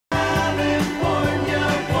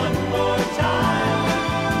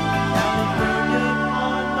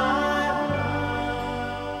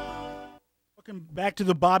Back to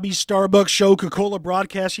the Bobby Starbuck Show, Cocola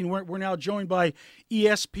Broadcasting. We're now joined by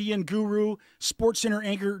ESPN guru, SportsCenter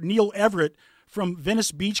anchor Neil Everett from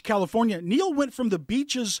Venice Beach, California. Neil went from the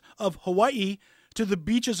beaches of Hawaii to the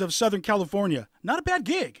beaches of Southern California. Not a bad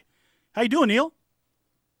gig. How you doing, Neil?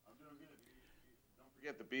 I'm doing good. Don't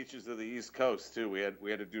forget the beaches of the East Coast too. We had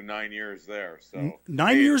to do 9 years there. So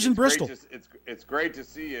 9 years in Bristol. It's great to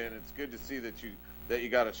see you, and it's good to see that you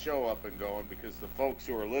got a show up and going, because the folks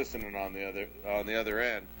who are listening on the other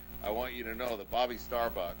end, I want you to know that Bobby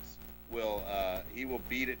Starbucks will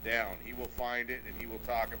beat it down. He will find it and he will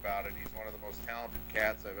talk about it. He's one of the most talented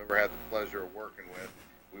cats I've ever had the pleasure of working with.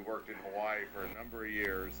 We worked in Hawaii for a number of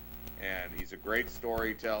years, and he's a great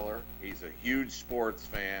storyteller. He's a huge sports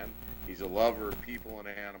fan. He's a lover of people and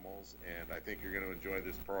animals, and I think you're going to enjoy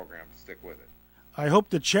this program. Stick with it. I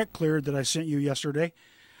hope the check cleared that I sent you yesterday.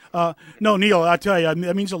 No, Neil, I tell you,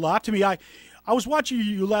 that means a lot to me. I was watching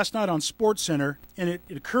you last night on SportsCenter, and it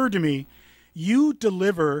occurred to me, you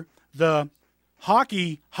deliver the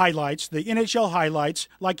hockey highlights, the NHL highlights,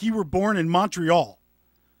 like you were born in Montreal.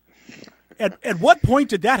 At what point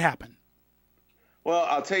did that happen? Well,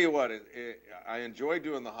 I'll tell you what, I enjoy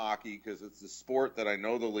doing the hockey because it's the sport that I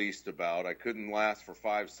know the least about. I couldn't last for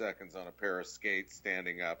 5 seconds on a pair of skates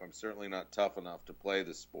standing up. I'm certainly not tough enough to play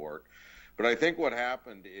the sport. But I think what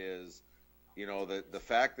happened is, the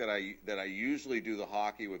fact that I usually do the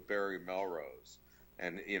hockey with Barry Melrose,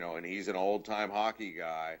 and he's an old time hockey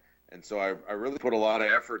guy, and so I really put a lot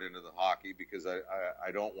of effort into the hockey because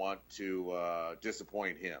I don't want to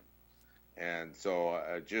disappoint him, and so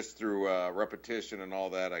just through repetition and all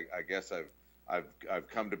that, I guess I've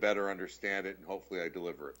come to better understand it, and hopefully I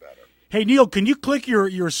deliver it better. Hey Neil, can you click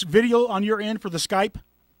your video on your end for the Skype?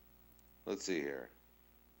 Let's see here.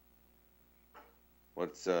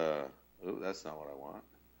 What's that's not what I want.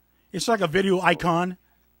 It's like a video icon.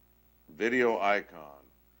 Video icon.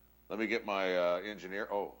 Let me get my engineer.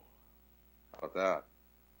 Oh, how about that?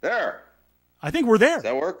 There. I think we're there. Does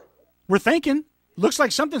that work? We're thinking. Looks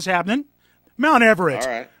like something's happening. Mount Everett. All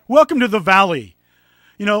right. Welcome to the Valley.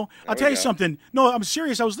 I'll tell you go. something. No, I'm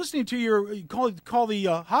serious. I was listening to your call the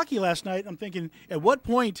hockey last night. I'm thinking, at what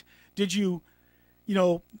point did you,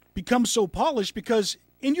 become so polished? Because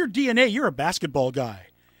in your DNA, you're a basketball guy.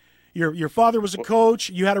 Your father was a coach.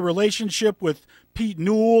 You had a relationship with Pete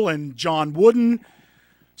Newell and John Wooden.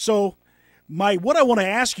 So what I want to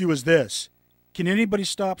ask you is this. Can anybody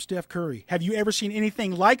stop Steph Curry? Have you ever seen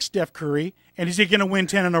anything like Steph Curry? And is he going to win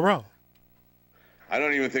 10 in a row? I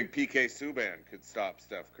don't even think PK Subban could stop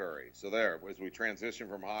Steph Curry. So there, as we transition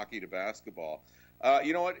from hockey to basketball.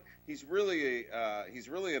 You know what? He's really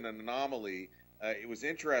an anomaly. It was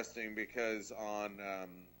interesting because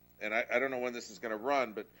and I don't know when this is going to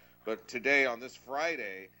run, but today, on this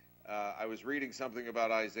Friday, I was reading something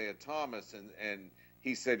about Isaiah Thomas, and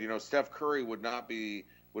he said, Steph Curry would not be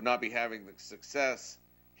having the success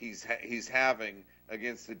he's having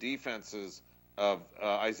against the defenses of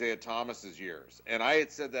Isaiah Thomas's years. And I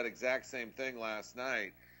had said that exact same thing last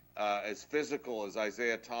night. As physical as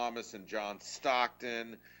Isaiah Thomas and John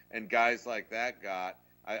Stockton and guys like that got,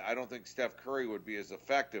 I don't think Steph Curry would be as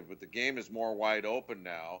effective. But the game is more wide open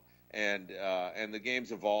now, and the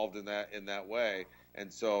game's evolved in that way.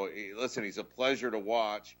 And so, listen, he's a pleasure to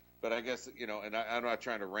watch. But I guess, and I'm not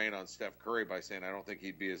trying to rain on Steph Curry by saying I don't think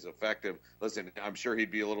he'd be as effective. Listen, I'm sure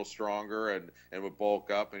he'd be a little stronger and would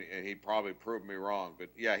bulk up, and he'd probably prove me wrong. But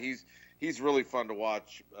yeah, he's really fun to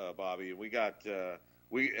watch, Bobby. And we got to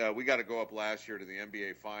go up last year to the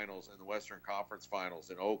NBA Finals and the Western Conference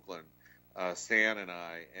Finals in Oakland, Stan and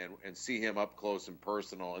I, and see him up close and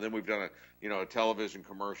personal. And then we've done a television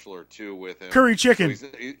commercial or two with him. Curry chicken. So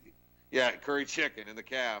curry chicken in the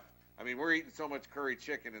calf. I mean, we're eating so much curry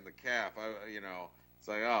chicken in the calf. It's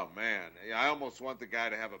like, oh man, I almost want the guy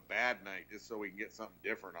to have a bad night just so we can get something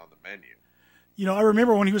different on the menu. I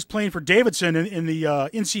remember when he was playing for Davidson in the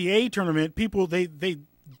NCAA tournament, people they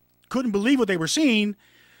couldn't believe what they were seeing,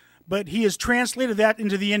 but he has translated that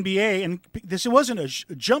into the NBA, and this wasn't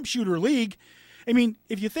a jump shooter league. I mean,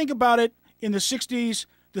 if you think about it, in the 60s,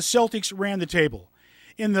 the Celtics ran the table.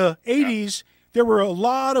 In the 80s, there were a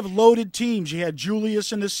lot of loaded teams. You had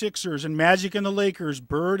Julius and the Sixers, and Magic and the Lakers,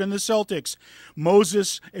 Bird and the Celtics,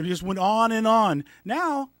 Moses, and it just went on and on.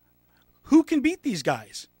 Now, who can beat these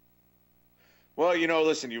guys? Well,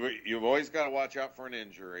 listen, you've always got to watch out for an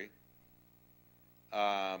injury.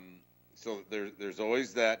 So there's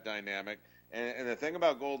always that dynamic. And the thing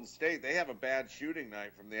about Golden State, they have a bad shooting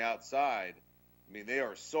night from the outside. I mean, they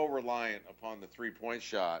are so reliant upon the three-point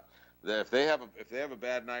shot that if they have a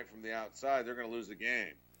bad night from the outside, they're going to lose the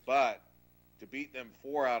game. But to beat them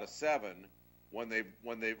 4 out of 7 when they've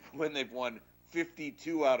won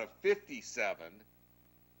 52 out of 57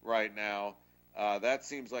 right now. That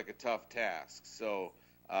seems like a tough task. So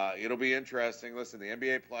it'll be interesting. Listen, the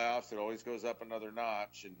NBA playoffs, it always goes up another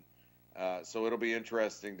notch, and so it'll be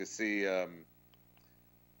interesting to see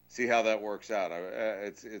how that works out.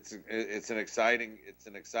 It's an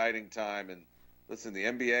exciting time, and listen, the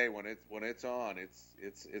NBA when it's on,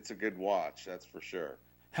 it's a good watch. That's for sure.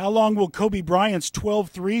 How long will Kobe Bryant's 12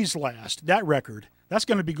 threes last? That record. That's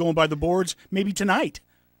going to be going by the boards maybe tonight.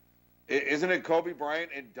 Isn't it Kobe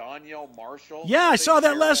Bryant and Donyell Marshall? Yeah, I saw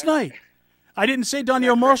that last night. I didn't say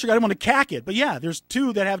Donyell Marshall. I didn't want to cack it. But, yeah, there's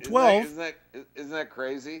two that have 12. Isn't that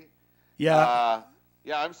crazy? Yeah.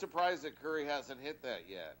 Yeah, I'm surprised that Curry hasn't hit that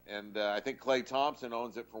yet. And I think Klay Thompson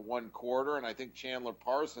owns it for 1 quarter, and I think Chandler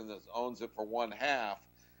Parsons owns it for 1/2.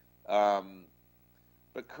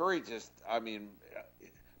 But Curry just, I mean,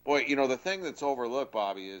 boy, the thing that's overlooked,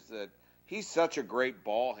 Bobby, is that he's such a great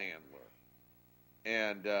ball handler.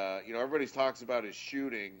 And, everybody talks about his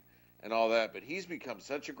shooting and all that, but he's become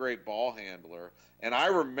such a great ball handler. And I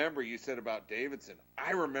remember you said about Davidson.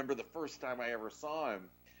 I remember the first time I ever saw him,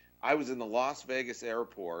 I was in the Las Vegas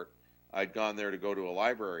airport. I'd gone there to go to a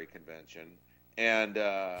library convention, and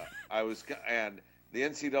the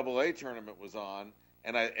NCAA tournament was on,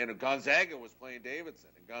 and Gonzaga was playing Davidson,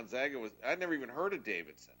 and I'd never even heard of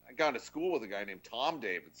Davidson. I'd gone to school with a guy named Tom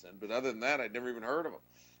Davidson, but other than that, I'd never even heard of him.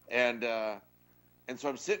 And so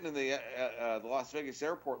I'm sitting in the Las Vegas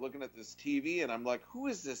airport looking at this TV, and I'm like, who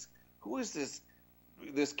is this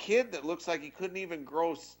kid that looks like he couldn't even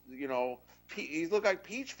grow, he looked like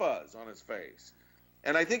peach fuzz on his face.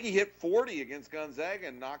 And I think he hit 40 against Gonzaga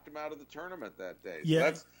and knocked him out of the tournament that day.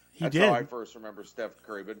 Yeah, so that's how I first remember Steph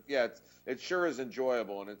Curry. But yeah, it sure is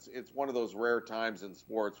enjoyable, and it's one of those rare times in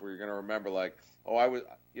sports where you're going to remember, like, oh, I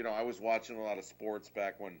was watching a lot of sports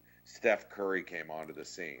back when Steph Curry came onto the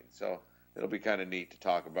scene. So it'll be kind of neat to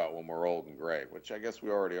talk about when we're old and gray, which I guess we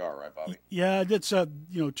already are, right, Bobby? Yeah, that's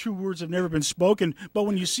true words have never been spoken. But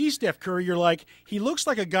when you see Steph Curry, you're like, he looks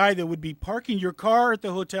like a guy that would be parking your car at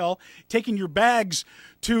the hotel, taking your bags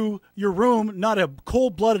to your room, not a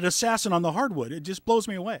cold-blooded assassin on the hardwood. It just blows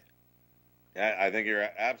me away. Yeah, I think you're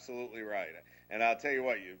absolutely right. And I'll tell you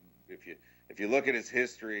what, if you look at his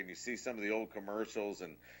history and you see some of the old commercials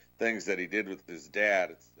and things that he did with his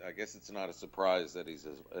dad, I guess it's not a surprise that he's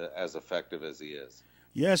as effective as he is.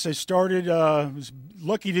 Yes, I was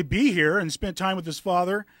lucky to be here and spent time with his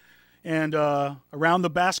father and around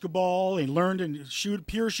the basketball and learned and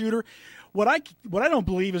pure shooter. What I don't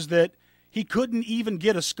believe is that he couldn't even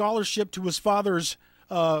get a scholarship to his father's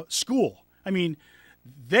school. I mean,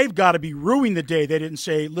 they've got to be ruining the day they didn't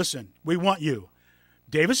say, listen, we want you.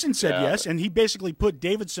 Davidson said yes, and he basically put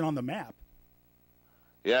Davidson on the map.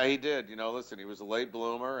 Yeah, he did. Listen, he was a late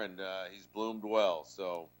bloomer, and he's bloomed well.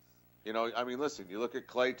 So, listen, you look at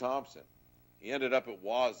Klay Thompson. He ended up at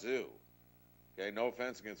Wazoo. Okay, no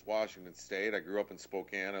offense against Washington State. I grew up in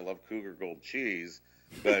Spokane. I love Cougar Gold cheese.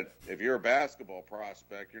 But if you're a basketball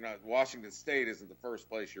prospect, Washington State isn't the first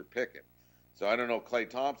place you're picking. So I don't know Klay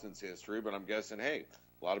Thompson's history, but I'm guessing, hey,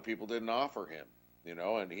 a lot of people didn't offer him, and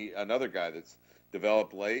another guy that's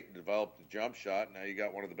developed late, developed a jump shot. Now you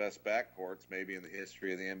got one of the best backcourts maybe in the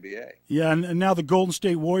history of the NBA. Yeah, and now the Golden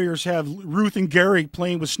State Warriors have Ruth and Gary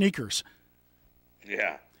playing with sneakers.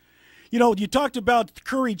 Yeah. You talked about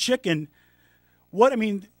Curry Chicken.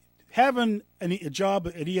 Having a job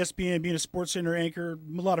at ESPN, being a SportsCenter anchor,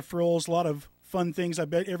 a lot of frills, a lot of fun things, I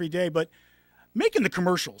bet, every day, but making the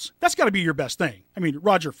commercials, that's got to be your best thing.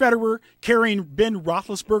 Roger Federer carrying Ben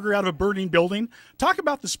Roethlisberger out of a burning building. Talk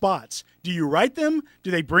about the spots. Do you write them?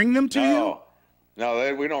 Do they bring them to you?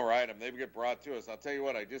 No, we don't write them. They get brought to us. I'll tell you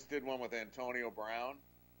what, I just did one with Antonio Brown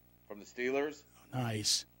from the Steelers.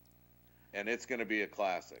 Nice. And it's going to be a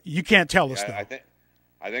classic. You can't tell us, though.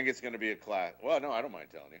 I think it's going to be a classic. Well, no, I don't mind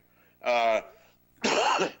telling you. I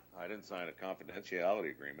didn't sign a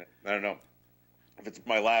confidentiality agreement. I don't know. If it's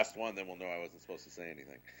my last one, then we'll know I wasn't supposed to say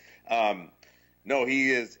anything. No,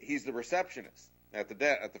 he's the receptionist at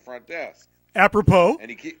the front desk. Apropos.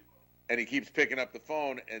 And he keeps picking up the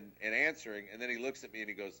phone and answering, and then he looks at me and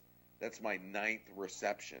he goes, "That's my 9th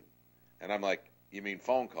reception." And I'm like, "You mean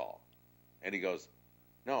phone call?" And he goes,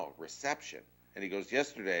 "No, reception." And he goes,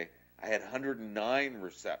 "Yesterday I had 109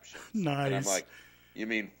 receptions." Nice. And I'm like, "You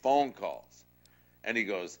mean phone calls?" And he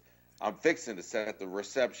goes, "I'm fixing to set the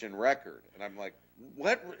reception record." And I'm like,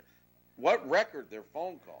 what record? They're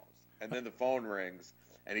phone calls. And then the phone rings,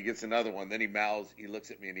 and he gets another one. Then he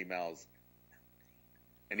looks at me and he mouths.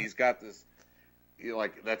 And he's got this,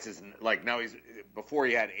 that's his, now before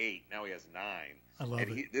he had 8, now he has 9. I love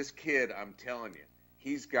it. This kid, I'm telling you,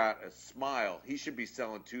 he's got a smile. He should be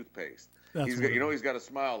selling toothpaste. He's got a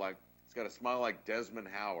smile like Desmond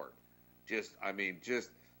Howard. Just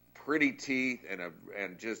pretty teeth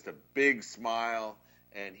and just a big smile.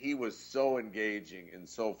 And he was so engaging and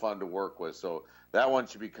so fun to work with. So that one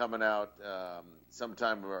should be coming out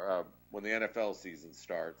sometime when the NFL season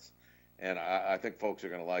starts. And I think folks are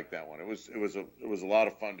going to like that one. It was a lot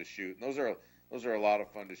of fun to shoot. And those are a lot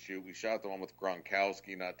of fun to shoot. We shot the one with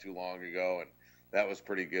Gronkowski not too long ago, and that was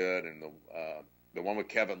pretty good. And the one with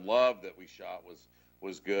Kevin Love that we shot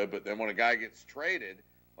was good. But then when a guy gets traded,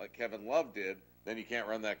 like Kevin Love did, then you can't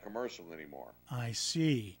run that commercial anymore. I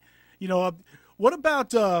see. What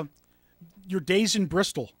about your days in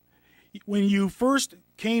Bristol? When you first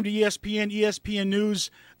came to ESPN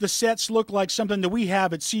News, the sets looked like something that we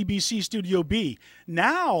have at CBC Studio B.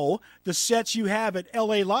 Now, the sets you have at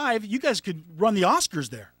LA Live, you guys could run the Oscars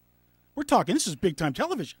there. We're talking, this is big-time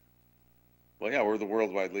television. Well, yeah, we're the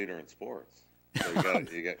worldwide leader in sports. So you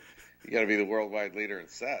got to be the worldwide leader in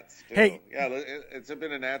sets, too. Hey. Yeah, it's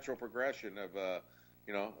been a natural progression of,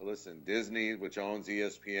 listen, Disney, which owns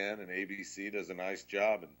ESPN, and ABC does a nice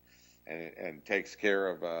job and takes care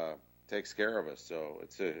of us. So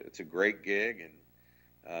it's a great gig, and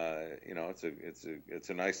it's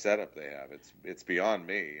a nice setup they have. It's beyond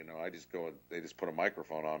me. I just go, they just put a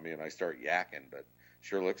microphone on me and I start yakking, but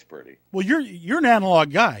sure looks pretty. Well, you're an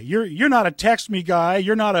analog guy. You're not a text me guy.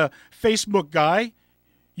 You're not a Facebook guy.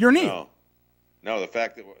 You're Neil. No, the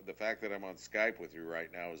fact that I'm on Skype with you right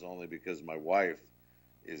now is only because my wife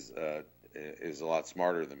is a lot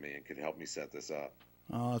smarter than me and can help me set this up.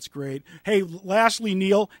 Oh, that's great. Hey, lastly,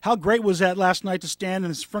 Neil, how great was that last night to stand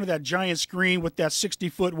in front of that giant screen with that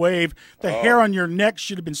 60-foot wave? The hair on your neck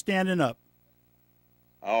should have been standing up.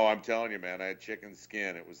 Oh, I'm telling you, man, I had chicken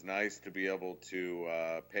skin. It was nice to be able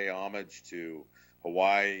to pay homage to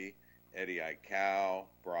Hawaii, Eddie Aikau,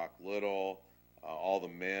 Brock Little, all the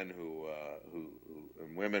men who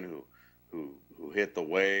and women who hit the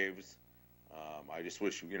waves. I just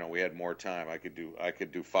wish we had more time. I could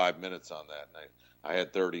do 5 minutes on that, and I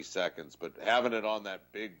had 30 seconds. But having it on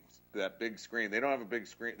that big screen, they don't have a big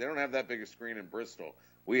screen. They don't have that big a screen in Bristol.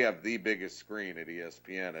 We have the biggest screen at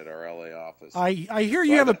ESPN at our LA office. I hear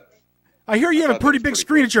you have a pretty big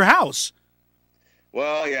screen at your house.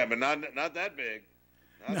 Well, yeah, but not that big.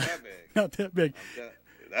 Not that big. Not that big.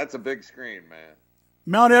 That's a big screen, man.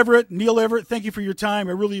 Mount Everett, Neil Everett, thank you for your time.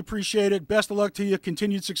 I really appreciate it. Best of luck to you.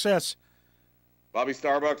 Continued success. Bobby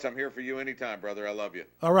Starbucks, I'm here for you anytime, brother. I love you.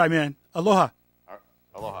 All right, man. Aloha.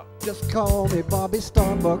 Aloha. Just call me Bobby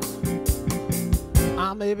Starbucks.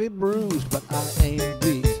 I may be bruised, but I ain't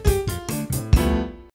beat.